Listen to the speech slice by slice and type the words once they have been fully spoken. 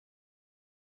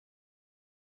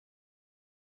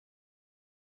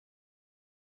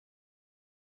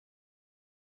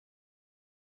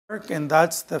and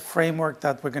that's the framework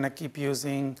that we're going to keep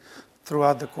using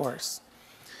throughout the course.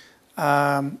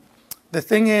 The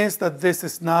thing is that this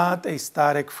is not a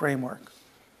static framework.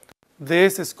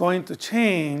 This is going to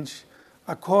change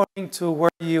according to where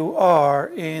you are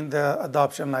in the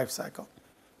adoption lifecycle,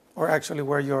 or actually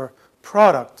where your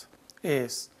product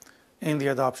is in the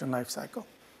adoption lifecycle.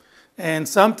 And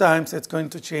sometimes it's going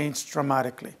to change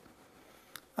dramatically.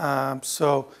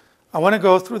 So I want to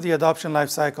go through the adoption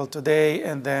lifecycle today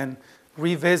and then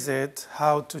revisit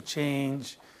how to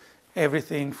change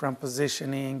everything from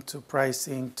positioning to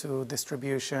pricing to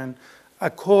distribution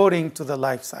according to the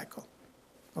lifecycle.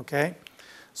 Okay?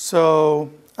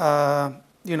 So,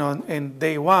 in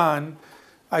day one,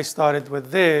 I started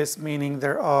with this, meaning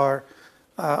there are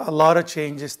a lot of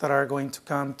changes that are going to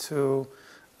come to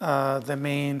the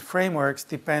main frameworks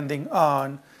depending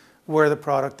on where the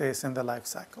product is in the life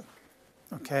cycle.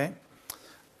 Okay?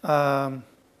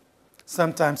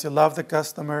 Sometimes you love the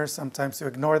customer, sometimes you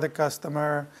ignore the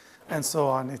customer, and so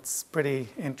on. It's pretty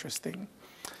interesting.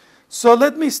 So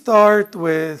let me start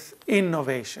with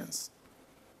innovations.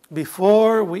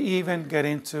 Before we even get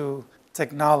into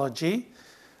technology,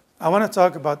 I want to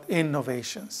talk about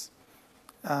innovations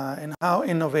and how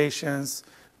innovations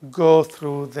go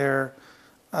through their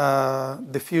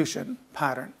diffusion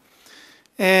pattern.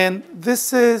 And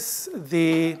this is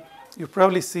you've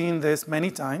probably seen this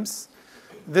many times.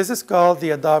 This is called the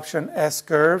adoption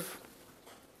S-curve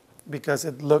because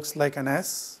it looks like an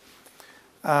S.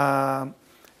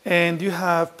 And you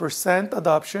have percent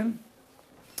adoption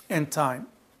and time.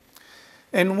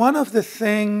 And one of the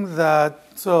things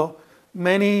so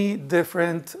many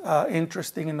different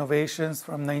interesting innovations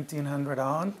from 1900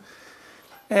 on.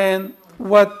 And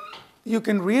what you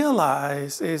can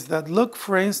realize is that, look,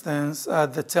 for instance,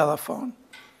 at the telephone.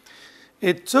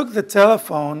 It took the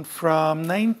telephone from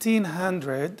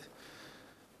 1900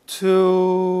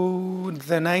 to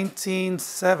the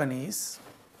 1970s,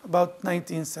 about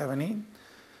 1970,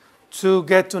 to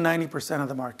get to 90% of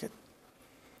the market.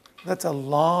 That's a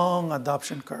long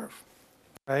adoption curve,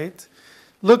 right?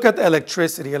 Look at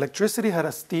electricity. Electricity had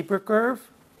a steeper curve,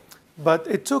 but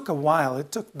it took a while.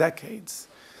 It took decades.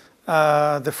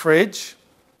 The fridge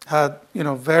had,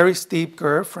 very steep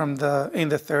curve in the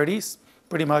 30s,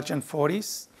 pretty much in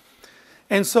 40s,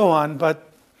 and so on. But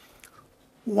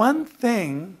one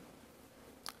thing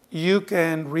you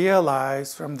can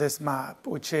realize from this map,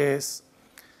 which is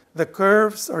the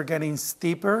curves are getting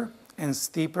steeper and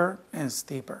steeper and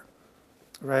steeper,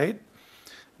 right?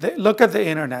 Look at the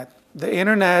internet. The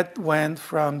internet went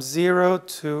from 0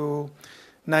 to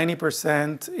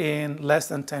 90% in less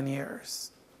than 10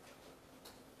 years.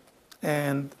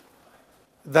 And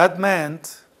that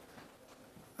meant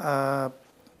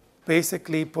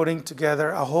basically putting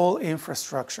together a whole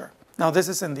infrastructure. Now, this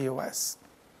is in the US,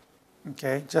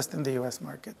 okay, just in the US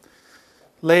market.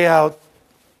 Layout,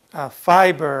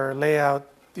 fiber, layout,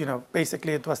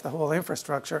 basically it was the whole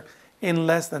infrastructure in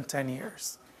less than 10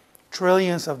 years.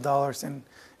 Trillions of dollars in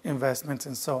investments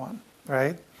and so on,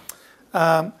 right?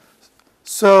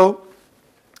 So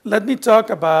let me talk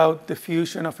about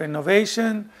diffusion of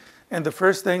innovation. And the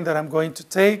first thing that I'm going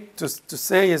to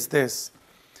say is this.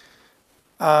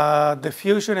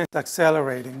 Diffusion is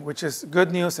accelerating, which is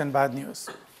good news and bad news.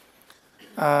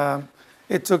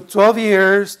 It took 12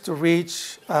 years to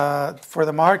reach, for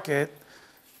the market,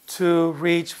 to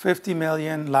reach 50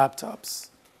 million laptops.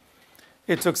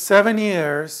 It took 7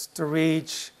 years to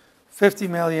reach 50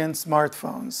 million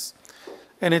smartphones.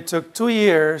 And it took 2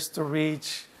 years to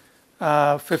reach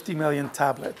 50 million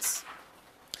tablets.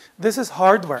 This is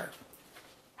hardware.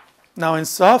 Now in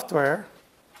software,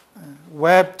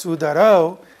 Web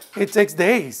 2.0, it takes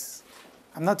days.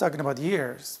 I'm not talking about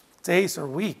years, days or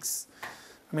weeks.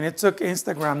 I mean, it took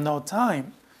Instagram no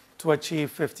time to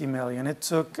achieve 50 million. It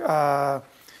took,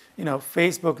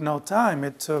 Facebook no time.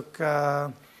 It took,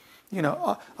 a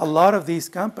lot of these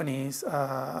companies,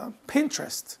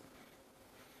 Pinterest,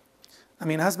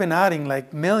 has been adding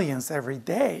like millions every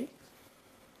day.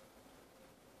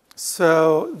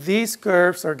 So these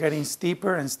curves are getting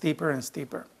steeper and steeper and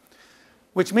steeper,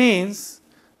 which means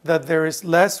that there is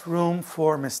less room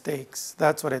for mistakes.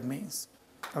 That's what it means,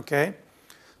 okay?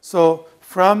 So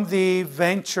from the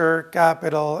venture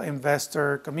capital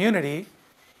investor community,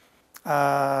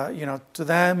 to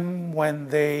them, when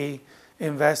they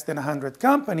invest in 100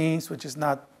 companies, which is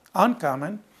not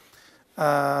uncommon,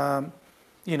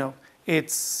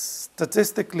 it's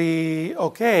statistically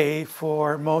okay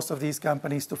for most of these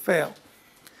companies to fail.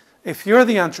 If you're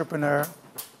the entrepreneur,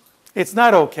 it's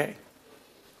not okay,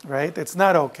 right? It's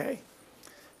not okay.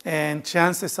 And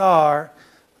chances are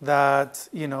that,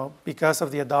 because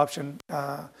of the adoption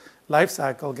life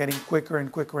cycle getting quicker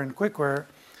and quicker and quicker,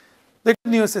 the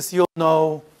good news is you'll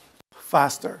know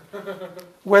faster,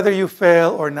 whether you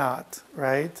fail or not,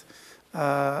 right?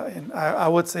 And I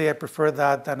would say I prefer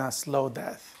that than a slow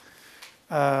death.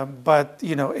 But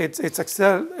it's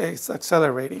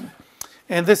accelerating.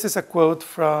 And this is a quote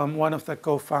from one of the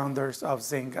co-founders of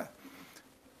Zynga.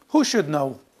 Who should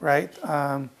know, right?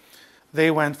 They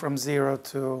went from zero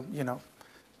to,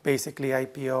 basically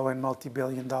IPO and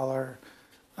multi-billion-dollar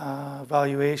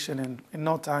valuation in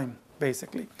no time,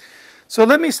 basically. So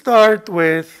let me start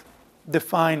with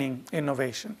defining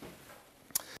innovation.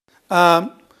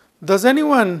 Does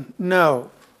anyone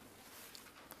know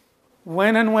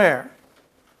when and where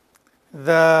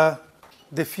the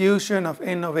diffusion of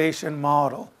innovation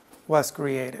model was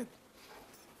created?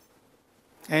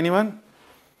 Anyone?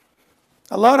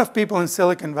 A lot of people in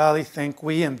Silicon Valley think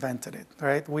we invented it,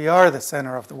 right? We are the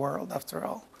center of the world, after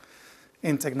all,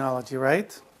 in technology,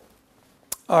 right?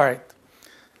 All right.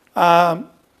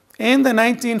 In the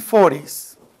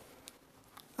 1940s,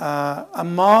 a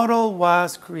model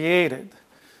was created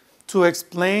to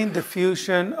explain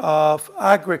diffusion of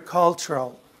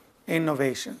agricultural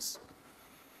innovations,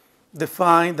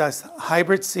 defined as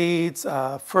hybrid seeds,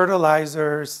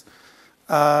 fertilizers,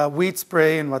 weed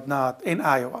spray, and whatnot in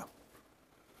Iowa.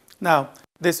 Now,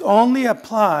 this only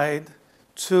applied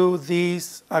to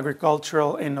these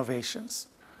agricultural innovations.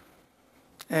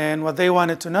 And what they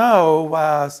wanted to know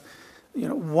was,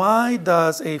 why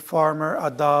does a farmer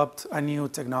adopt a new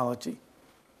technology?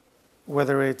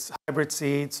 Whether it's hybrid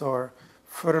seeds or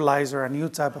fertilizer, a new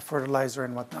type of fertilizer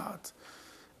and whatnot.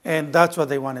 And that's what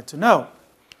they wanted to know.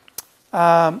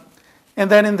 And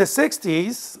then in the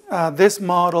 60s, this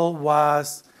model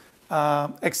was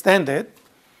extended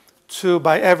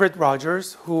by Everett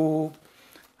Rogers, who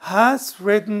has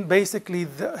written basically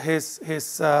his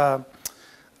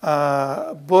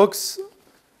books.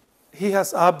 He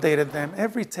has updated them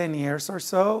every 10 years or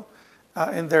so,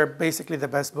 and they're basically the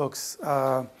best books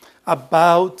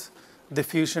about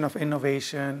diffusion of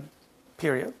innovation,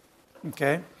 period.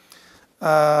 Okay?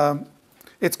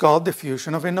 It's called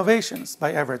Diffusion of Innovations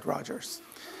by Everett Rogers.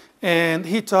 And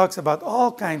he talks about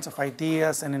all kinds of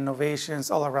ideas and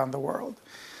innovations all around the world.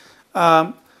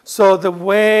 So the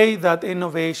way that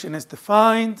innovation is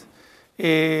defined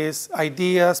is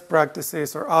ideas,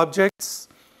 practices, or objects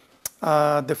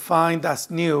defined as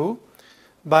new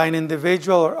by an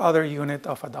individual or other unit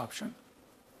of adoption.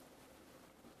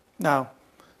 Now,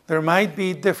 there might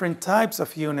be different types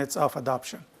of units of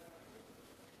adoption.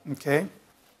 Okay?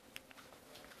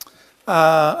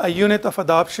 A unit of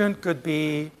adoption could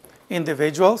be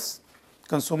individuals,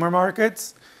 consumer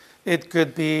markets. It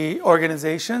could be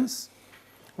organizations,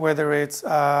 whether it's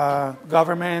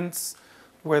governments,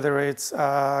 whether it's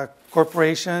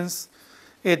corporations.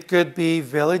 It could be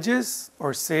villages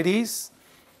or cities,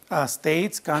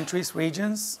 states, countries,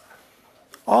 regions.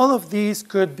 All of these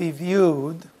could be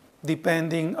viewed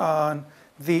depending on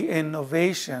the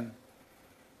innovation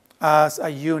as a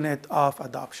unit of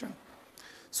adoption.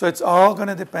 So it's all going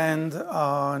to depend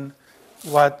on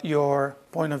what your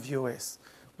point of view is,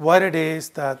 what it is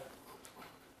that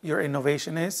your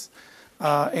innovation is,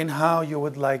 and how you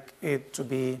would like it to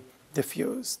be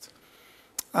diffused.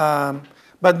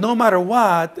 But no matter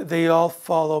what, they all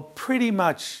follow pretty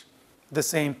much the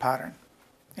same pattern.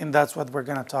 And that's what we're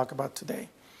going to talk about today.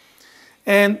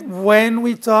 And when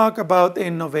we talk about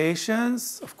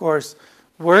innovations, of course,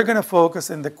 we're going to focus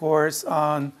in the course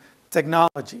on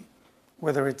technology,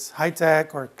 whether it's high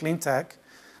tech or clean tech.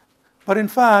 But in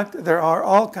fact, there are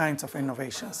all kinds of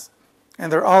innovations,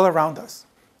 and they're all around us,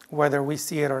 whether we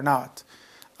see it or not.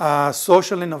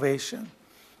 Social innovation,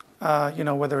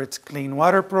 whether it's clean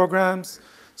water programs,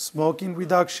 smoking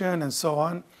reduction, and so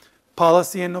on.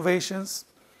 Policy innovations,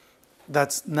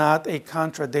 that's not a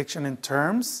contradiction in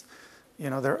terms.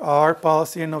 There are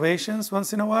policy innovations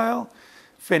once in a while.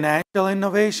 Financial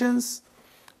innovations,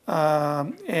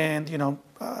 and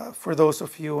for those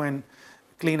of you in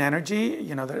clean energy,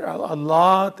 there are a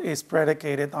lot is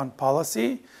predicated on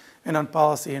policy and on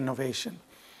policy innovation.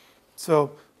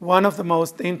 So one of the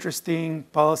most interesting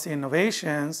policy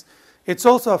innovations, it's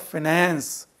also a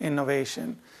finance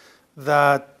innovation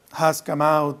that has come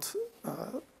out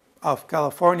of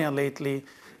California lately,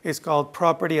 is called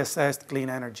Property Assessed Clean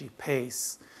Energy,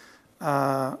 PACE.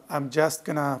 I'm just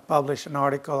going to publish an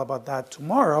article about that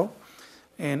tomorrow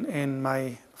in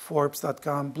my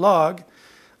Forbes.com blog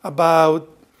about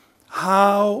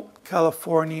how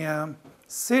California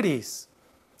cities,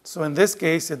 so in this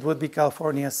case it would be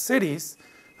California cities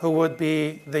who would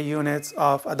be the units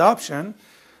of adoption,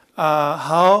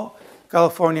 how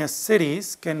California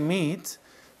cities can meet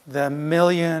the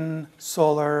million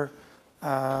solar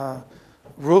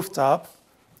rooftop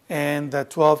and the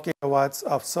 12 gigawatts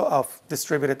of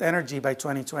distributed energy by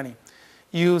 2020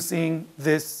 using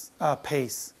this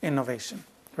PACE innovation,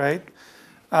 right?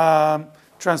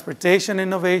 Transportation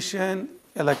innovation,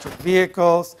 electric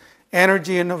vehicles,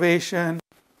 energy innovation,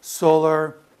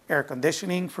 solar, air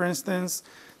conditioning, for instance,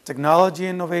 technology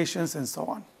innovations, and so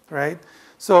on, right?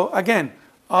 So again,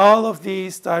 all of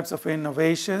these types of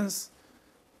innovations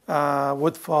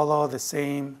would follow the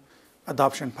same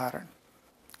adoption pattern.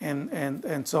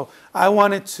 And so I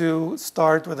wanted to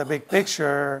start with a big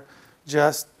picture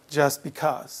just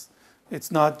because.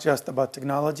 It's not just about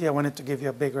technology. I wanted to give you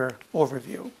a bigger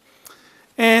overview.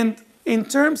 And in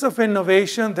terms of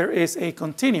innovation, there is a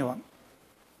continuum.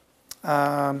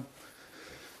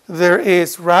 There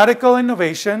is radical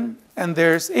innovation, and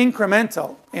there's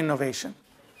incremental innovation.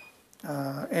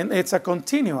 And it's a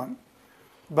continuum.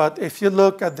 But if you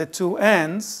look at the two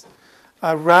ends,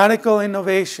 a radical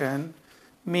innovation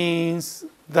means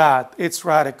that it's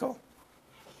radical.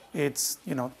 It's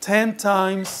 10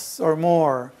 times or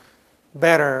more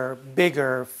better,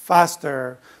 bigger,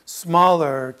 faster,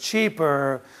 smaller,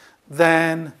 cheaper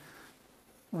than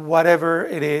whatever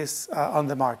it is on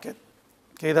the market.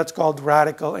 Okay, that's called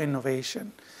radical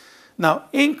innovation. Now,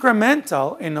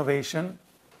 incremental innovation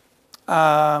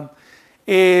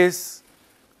is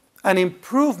an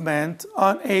improvement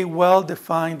on a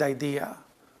well-defined idea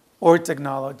or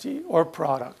technology or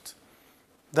product.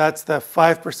 That's the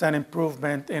 5%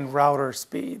 improvement in router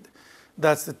speed.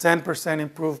 That's the 10%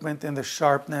 improvement in the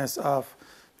sharpness of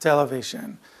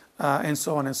television, and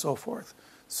so on and so forth.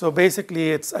 So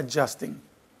basically, it's adjusting.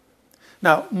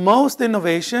 Now, most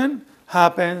innovation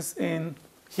happens in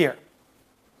here,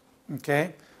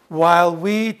 okay? While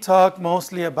we talk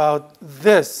mostly about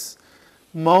this,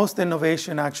 most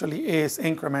innovation actually is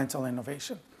incremental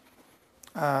innovation.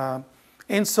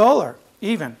 In solar,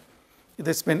 even,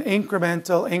 it's been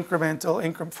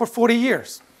incremental for 40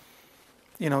 years.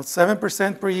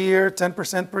 7% per year,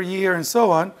 10% per year, and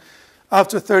so on.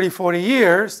 After 30, 40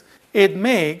 years, it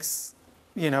makes,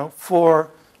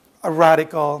 for a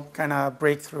radical kind of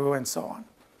breakthrough and so on.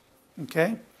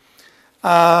 Okay?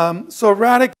 So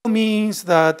radical means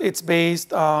that it's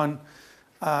based on,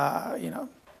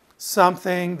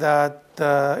 something that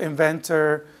the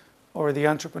inventor or the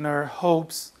entrepreneur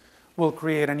hopes will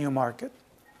create a new market.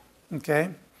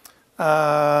 Okay?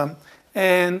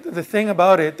 And the thing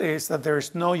about it is that there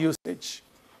is no usage.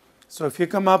 So if you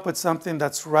come up with something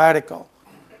that's radical,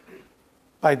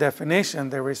 by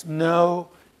definition, there is no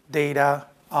data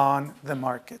on the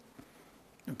market.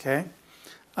 Okay?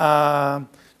 But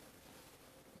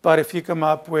if you come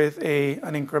up with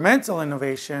an incremental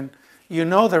innovation,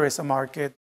 there is a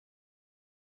market